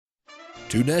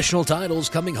Two national titles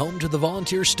coming home to the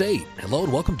Volunteer State. Hello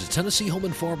and welcome to Tennessee Home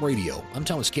and Farm Radio. I'm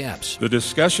Thomas Capps. The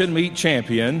discussion meet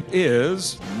champion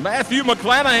is Matthew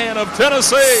McClanahan of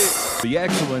Tennessee. The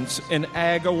Excellence in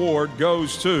Ag Award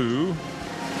goes to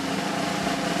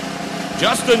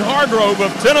Justin Hargrove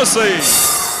of Tennessee.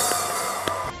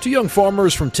 Two young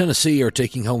farmers from Tennessee are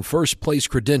taking home first-place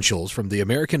credentials from the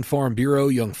American Farm Bureau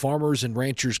Young Farmers and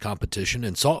Ranchers Competition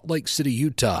in Salt Lake City,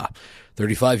 Utah.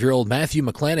 35-year-old Matthew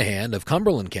McClanahan of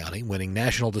Cumberland County winning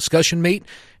national discussion meet,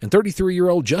 and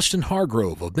 33-year-old Justin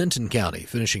Hargrove of Benton County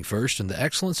finishing first in the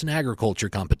Excellence in Agriculture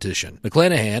competition.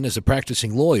 McClanahan is a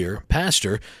practicing lawyer,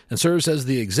 pastor, and serves as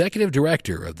the executive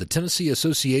director of the Tennessee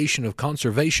Association of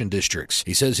Conservation Districts.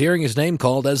 He says hearing his name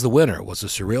called as the winner was a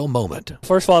surreal moment.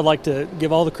 First of all, I'd like to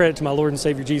give all the credit to my Lord and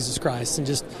Savior Jesus Christ, and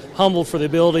just humbled for the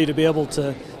ability to be able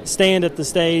to stand at the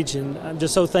stage, and I'm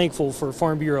just so thankful for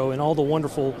Farm Bureau and all the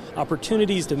wonderful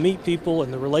opportunities to meet people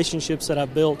and the relationships that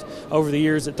I've built over the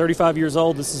years. At 35 years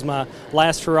old, this is my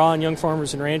last hurrah in Young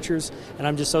Farmers and Ranchers, and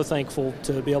I'm just so thankful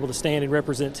to be able to stand and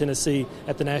represent Tennessee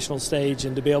at the national stage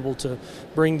and to be able to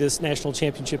bring this national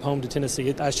championship home to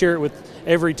Tennessee. I share it with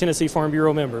every Tennessee Farm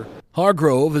Bureau member.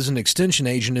 Hargrove is an extension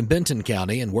agent in Benton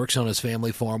County and works on his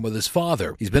family farm with his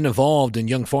father. He's been involved in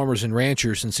Young Farmers and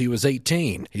Ranchers since he was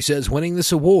 18. He says winning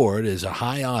this award is a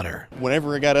high honor.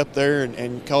 Whenever I got up there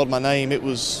and called my name, it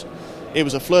was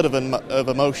a flood of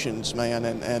emotions, man,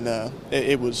 and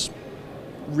it was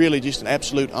really just an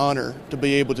absolute honor to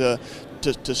be able to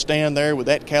stand there with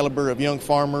that caliber of young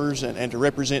farmers and to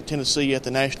represent Tennessee at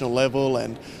the national level,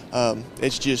 and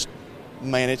it's just,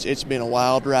 man, it's been a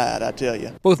wild ride, I tell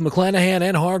you. Both McClanahan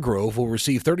and Hargrove will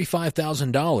receive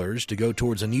 $35,000 to go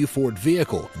towards a new Ford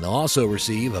vehicle, and they'll also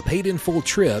receive a paid-in-full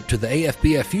trip to the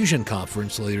AFBF Fusion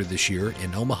Conference later this year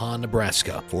in Omaha,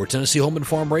 Nebraska. For Tennessee Home and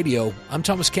Farm Radio, I'm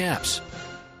Thomas Capps.